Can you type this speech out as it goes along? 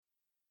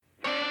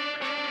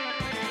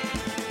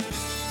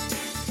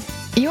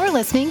You're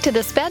listening to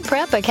the Sped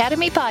Prep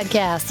Academy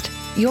podcast.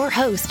 Your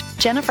host,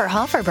 Jennifer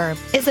Hofferberg,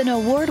 is an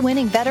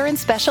award-winning veteran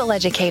special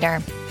educator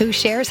who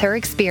shares her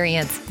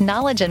experience,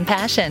 knowledge, and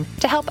passion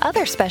to help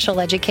other special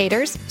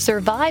educators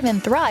survive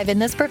and thrive in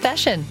this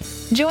profession.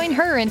 Join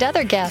her and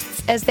other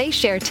guests as they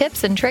share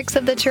tips and tricks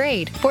of the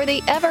trade for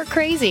the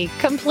ever-crazy,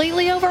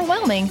 completely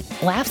overwhelming,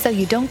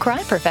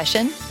 laugh-so-you-don't-cry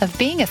profession of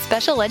being a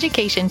special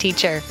education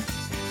teacher.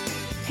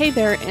 Hey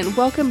there, and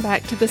welcome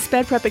back to the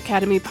Sped Prep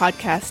Academy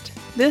podcast.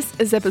 This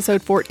is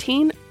episode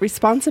 14,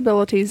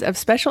 Responsibilities of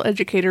Special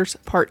Educators,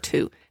 Part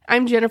 2.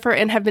 I'm Jennifer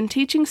and have been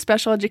teaching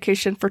special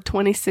education for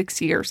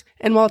 26 years.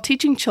 And while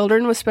teaching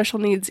children with special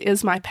needs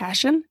is my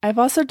passion, I've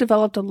also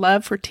developed a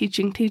love for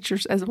teaching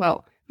teachers as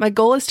well. My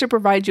goal is to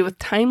provide you with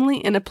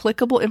timely and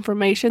applicable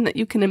information that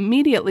you can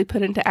immediately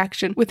put into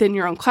action within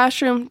your own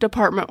classroom,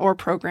 department, or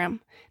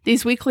program.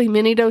 These weekly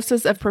mini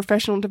doses of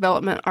professional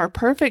development are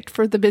perfect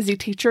for the busy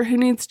teacher who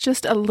needs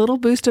just a little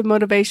boost of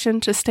motivation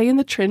to stay in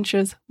the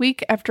trenches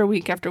week after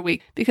week after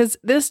week, because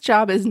this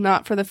job is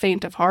not for the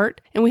faint of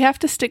heart, and we have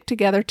to stick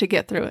together to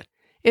get through it.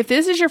 If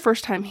this is your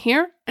first time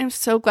here, I'm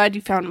so glad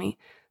you found me.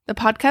 The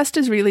podcast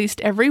is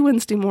released every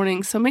Wednesday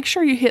morning, so make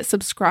sure you hit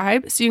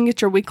subscribe so you can get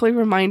your weekly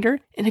reminder.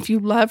 And if you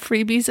love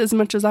freebies as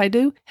much as I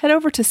do, head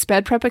over to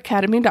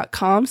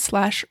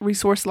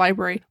spedprepacademy.com/resource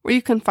library, where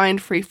you can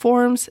find free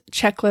forms,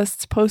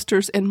 checklists,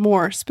 posters, and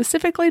more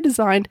specifically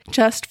designed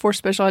just for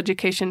special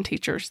education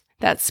teachers.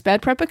 That's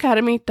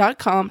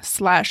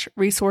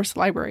spedprepacademy.com/resource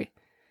library.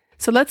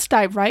 So let's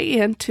dive right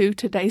into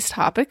today's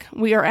topic.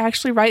 We are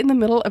actually right in the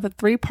middle of a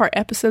 3-part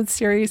episode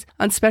series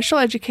on special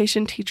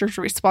education teachers'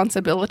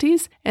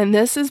 responsibilities, and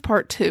this is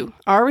part 2,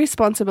 our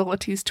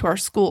responsibilities to our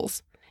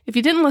schools. If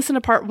you didn't listen to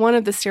part 1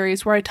 of the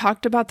series where I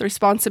talked about the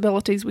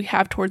responsibilities we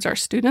have towards our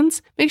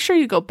students, make sure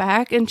you go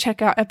back and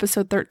check out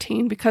episode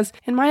 13 because,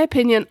 in my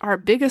opinion, our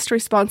biggest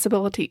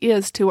responsibility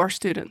is to our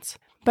students.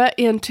 But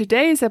in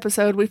today's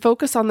episode, we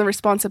focus on the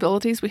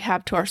responsibilities we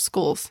have to our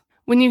schools.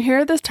 When you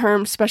hear the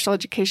term special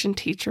education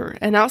teacher,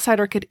 an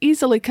outsider could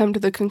easily come to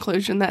the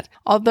conclusion that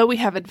although we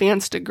have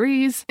advanced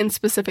degrees in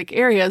specific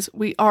areas,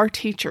 we are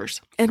teachers.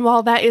 And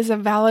while that is a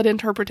valid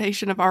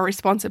interpretation of our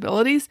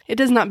responsibilities, it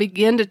does not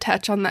begin to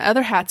touch on the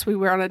other hats we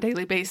wear on a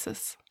daily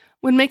basis.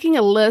 When making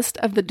a list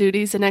of the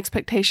duties and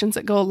expectations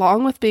that go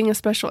along with being a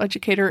special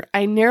educator,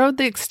 I narrowed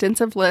the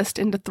extensive list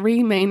into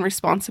 3 main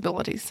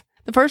responsibilities.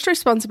 The first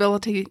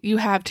responsibility you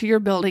have to your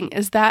building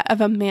is that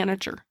of a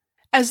manager.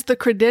 As the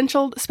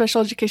credentialed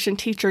special education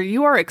teacher,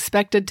 you are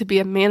expected to be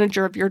a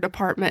manager of your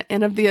department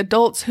and of the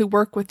adults who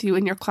work with you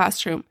in your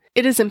classroom.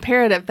 It is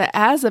imperative that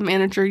as a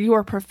manager, you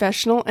are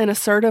professional and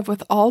assertive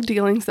with all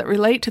dealings that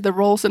relate to the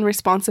roles and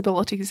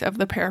responsibilities of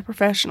the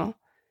paraprofessional.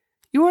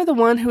 You are the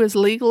one who is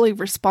legally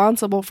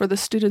responsible for the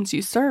students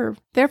you serve.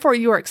 Therefore,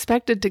 you are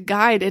expected to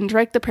guide and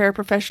direct the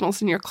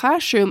paraprofessionals in your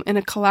classroom in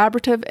a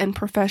collaborative and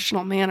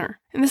professional manner.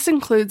 And this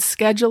includes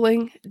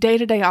scheduling,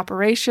 day-to-day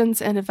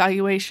operations, and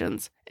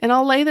evaluations. And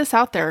I'll lay this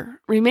out there.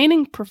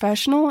 Remaining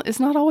professional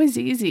is not always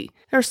easy.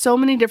 There are so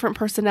many different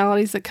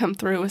personalities that come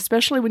through,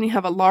 especially when you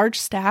have a large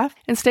staff,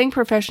 and staying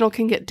professional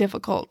can get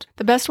difficult.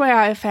 The best way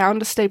I have found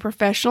to stay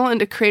professional and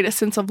to create a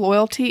sense of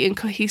loyalty and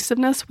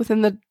cohesiveness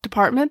within the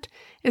department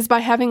is by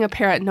having a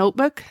parent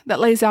notebook that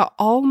lays out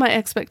all my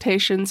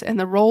expectations and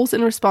the roles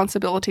and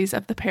responsibilities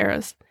of the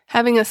paras.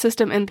 Having a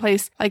system in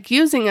place like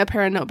using a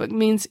parent notebook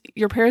means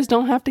your paras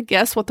don't have to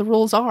guess what the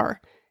rules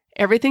are.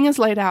 Everything is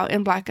laid out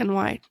in black and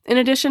white. In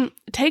addition,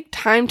 take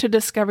time to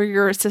discover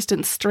your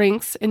assistant's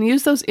strengths and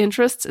use those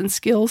interests and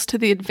skills to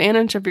the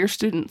advantage of your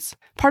students.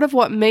 Part of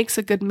what makes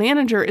a good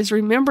manager is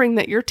remembering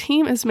that your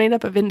team is made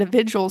up of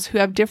individuals who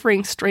have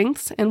differing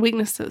strengths and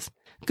weaknesses.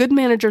 Good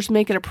managers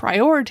make it a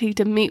priority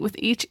to meet with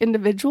each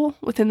individual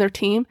within their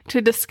team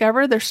to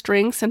discover their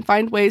strengths and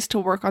find ways to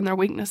work on their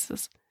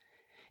weaknesses.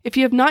 If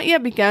you have not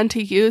yet begun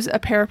to use a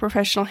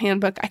paraprofessional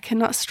handbook, I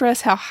cannot stress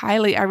how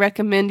highly I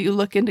recommend you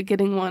look into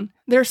getting one.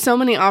 There are so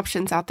many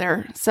options out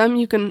there. Some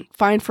you can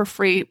find for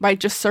free by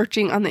just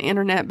searching on the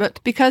internet, but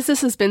because this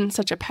has been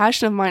such a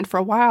passion of mine for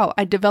a while,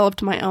 I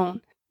developed my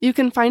own. You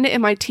can find it in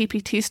my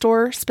TPT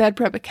store, Sped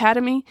Prep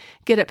Academy,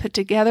 get it put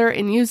together,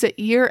 and use it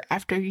year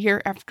after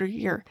year after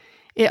year.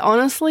 It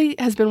honestly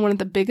has been one of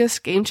the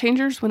biggest game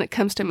changers when it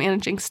comes to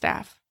managing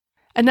staff.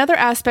 Another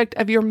aspect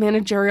of your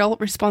managerial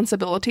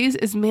responsibilities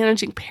is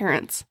managing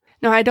parents.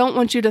 Now, I don't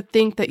want you to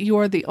think that you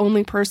are the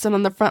only person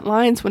on the front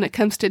lines when it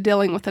comes to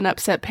dealing with an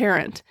upset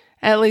parent.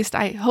 At least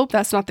I hope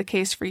that's not the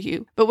case for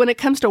you. But when it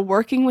comes to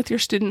working with your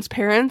students'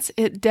 parents,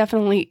 it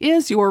definitely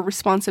is your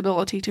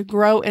responsibility to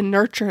grow and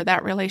nurture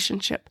that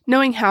relationship.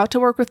 Knowing how to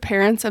work with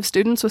parents of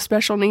students with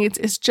special needs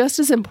is just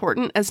as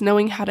important as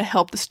knowing how to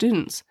help the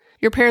students.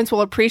 Your parents will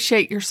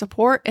appreciate your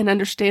support and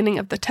understanding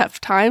of the tough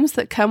times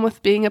that come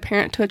with being a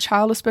parent to a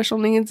child with special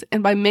needs,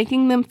 and by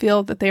making them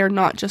feel that they are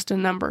not just a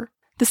number.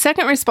 The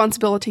second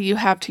responsibility you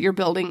have to your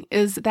building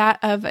is that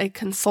of a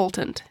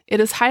consultant. It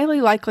is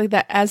highly likely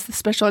that as the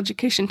special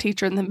education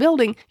teacher in the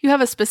building, you have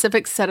a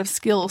specific set of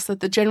skills that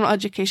the general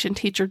education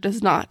teacher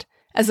does not.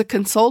 As a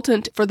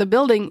consultant for the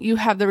building, you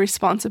have the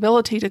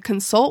responsibility to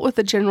consult with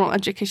the general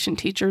education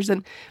teachers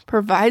and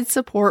provide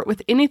support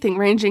with anything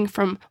ranging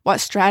from what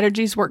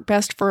strategies work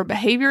best for a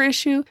behavior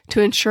issue,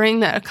 to ensuring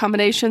that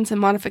accommodations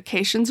and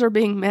modifications are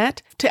being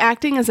met, to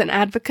acting as an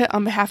advocate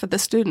on behalf of the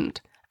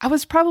student. I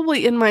was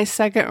probably in my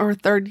second or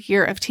third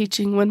year of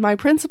teaching when my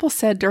principal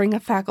said during a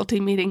faculty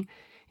meeting,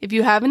 "If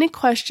you have any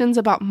questions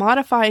about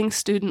modifying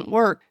student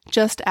work,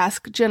 just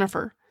ask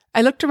Jennifer."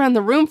 I looked around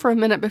the room for a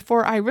minute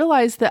before I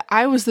realized that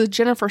I was the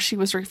Jennifer she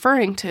was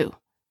referring to.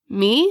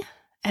 Me?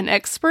 An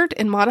expert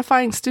in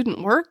modifying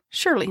student work?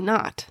 Surely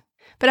not.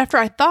 But after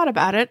I thought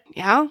about it,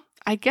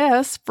 I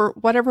guess, for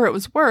whatever it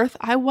was worth,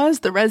 I was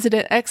the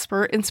resident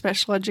expert in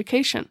special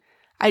education.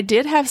 I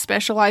did have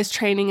specialized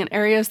training in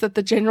areas that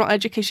the general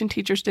education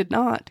teachers did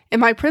not,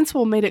 and my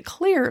principal made it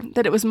clear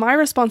that it was my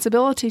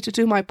responsibility to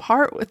do my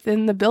part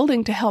within the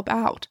building to help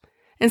out.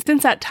 And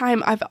since that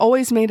time, I've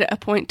always made it a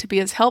point to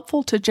be as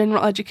helpful to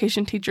general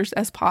education teachers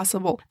as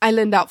possible. I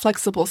lend out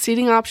flexible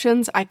seating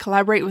options. I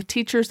collaborate with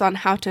teachers on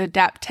how to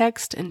adapt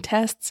text and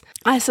tests.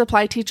 I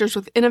supply teachers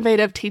with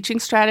innovative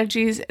teaching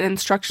strategies and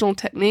instructional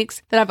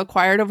techniques that I've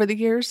acquired over the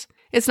years.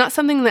 It's not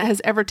something that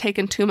has ever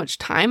taken too much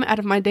time out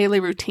of my daily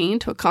routine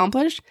to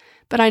accomplish,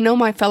 but I know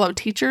my fellow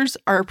teachers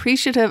are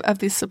appreciative of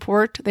the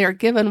support they are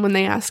given when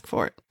they ask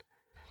for it.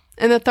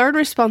 And the third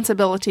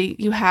responsibility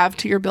you have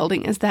to your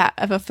building is that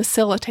of a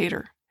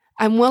facilitator.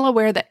 I'm well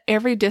aware that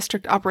every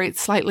district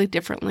operates slightly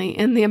differently,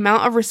 and the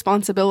amount of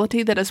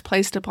responsibility that is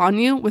placed upon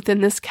you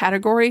within this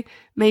category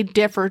may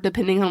differ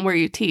depending on where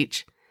you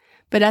teach.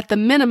 But at the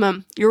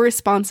minimum, your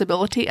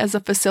responsibility as a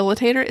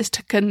facilitator is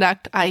to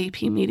conduct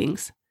IEP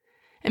meetings.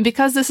 And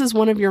because this is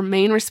one of your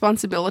main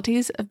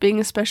responsibilities of being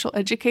a special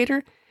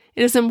educator,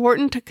 it is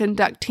important to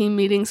conduct team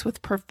meetings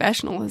with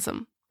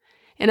professionalism.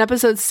 In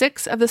episode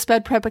 6 of the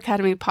Sped Prep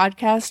Academy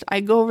podcast, I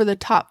go over the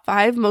top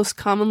 5 most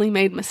commonly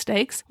made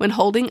mistakes when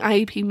holding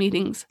IEP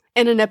meetings.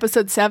 And in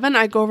episode 7,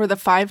 I go over the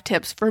 5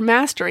 tips for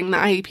mastering the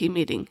IEP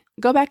meeting.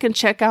 Go back and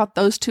check out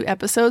those 2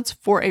 episodes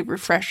for a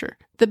refresher.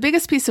 The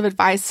biggest piece of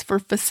advice for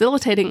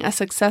facilitating a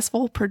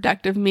successful,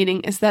 productive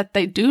meeting is that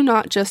they do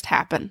not just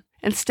happen.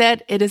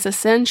 Instead, it is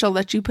essential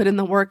that you put in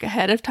the work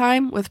ahead of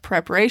time with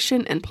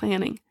preparation and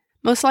planning.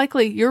 Most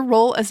likely, your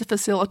role as a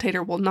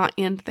facilitator will not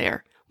end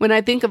there. When I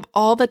think of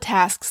all the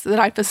tasks that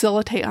I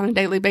facilitate on a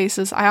daily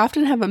basis, I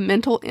often have a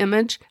mental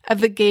image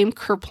of the game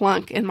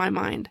Kerplunk in my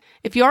mind.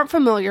 If you aren't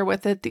familiar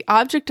with it, the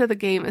object of the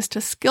game is to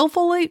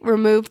skillfully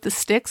remove the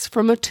sticks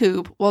from a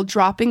tube while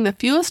dropping the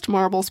fewest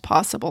marbles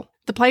possible.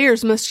 The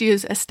players must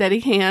use a steady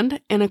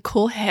hand and a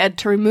cool head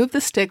to remove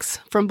the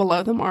sticks from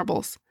below the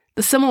marbles.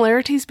 The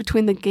similarities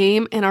between the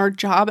game and our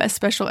job as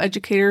special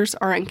educators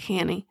are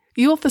uncanny.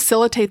 You will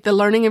facilitate the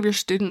learning of your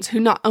students who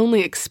not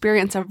only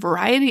experience a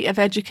variety of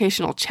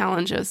educational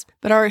challenges,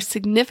 but are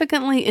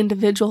significantly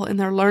individual in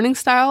their learning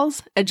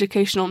styles,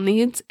 educational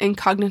needs, and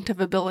cognitive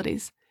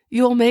abilities.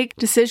 You will make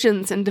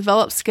decisions and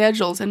develop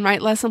schedules and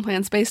write lesson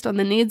plans based on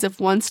the needs of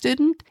one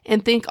student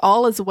and think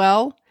all is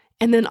well,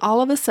 and then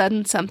all of a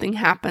sudden something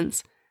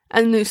happens.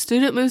 A new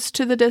student moves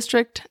to the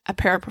district, a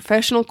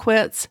paraprofessional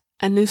quits,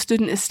 a new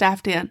student is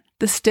staffed in.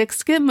 The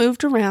sticks get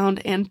moved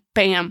around and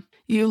bam,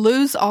 you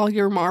lose all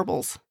your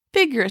marbles.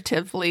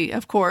 Figuratively,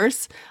 of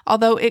course,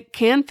 although it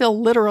can feel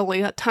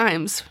literally at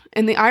times,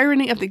 and the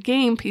irony of the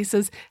game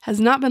pieces has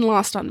not been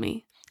lost on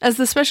me. As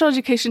the special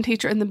education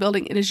teacher in the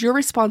building, it is your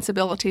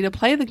responsibility to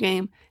play the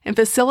game and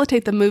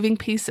facilitate the moving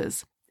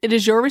pieces. It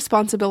is your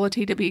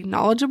responsibility to be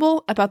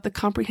knowledgeable about the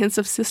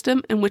comprehensive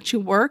system in which you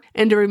work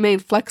and to remain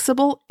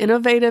flexible,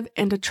 innovative,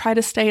 and to try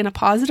to stay in a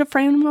positive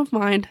frame of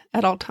mind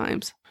at all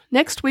times.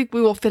 Next week,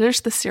 we will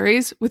finish the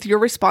series with your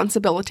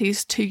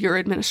responsibilities to your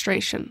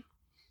administration.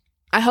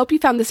 I hope you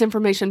found this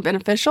information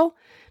beneficial.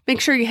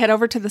 Make sure you head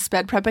over to the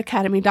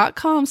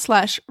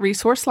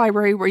spedprepacademy.com/resource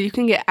library where you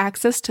can get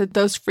access to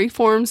those free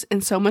forms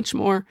and so much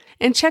more.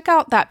 And check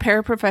out that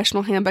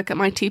paraprofessional handbook at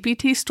my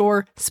TPT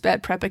store,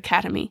 Sped Prep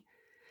Academy.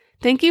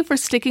 Thank you for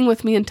sticking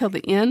with me until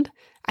the end.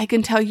 I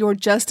can tell you're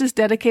just as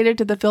dedicated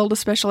to the field of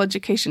special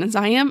education as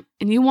I am,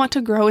 and you want to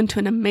grow into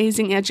an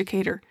amazing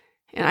educator.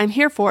 And I'm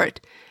here for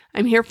it.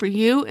 I'm here for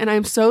you, and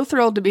I'm so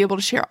thrilled to be able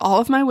to share all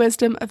of my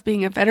wisdom of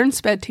being a veteran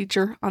SPED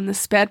teacher on the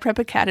Sped Prep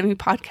Academy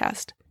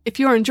podcast. If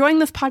you are enjoying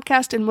this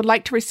podcast and would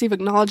like to receive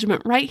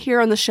acknowledgement right here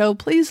on the show,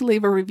 please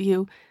leave a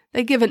review.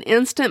 They give an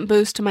instant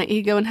boost to my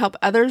ego and help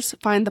others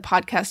find the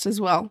podcast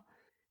as well.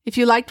 If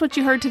you liked what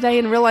you heard today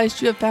and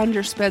realized you have found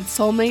your SPED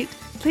soulmate,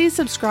 please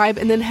subscribe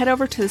and then head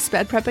over to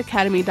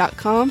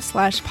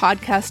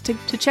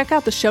spedprepacademy.com/podcast to check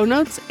out the show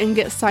notes and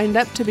get signed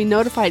up to be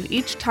notified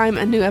each time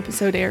a new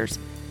episode airs.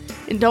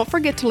 And don't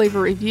forget to leave a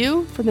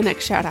review for the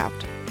next shout out.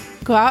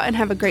 Go out and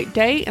have a great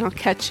day, and I'll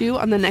catch you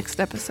on the next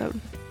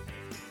episode.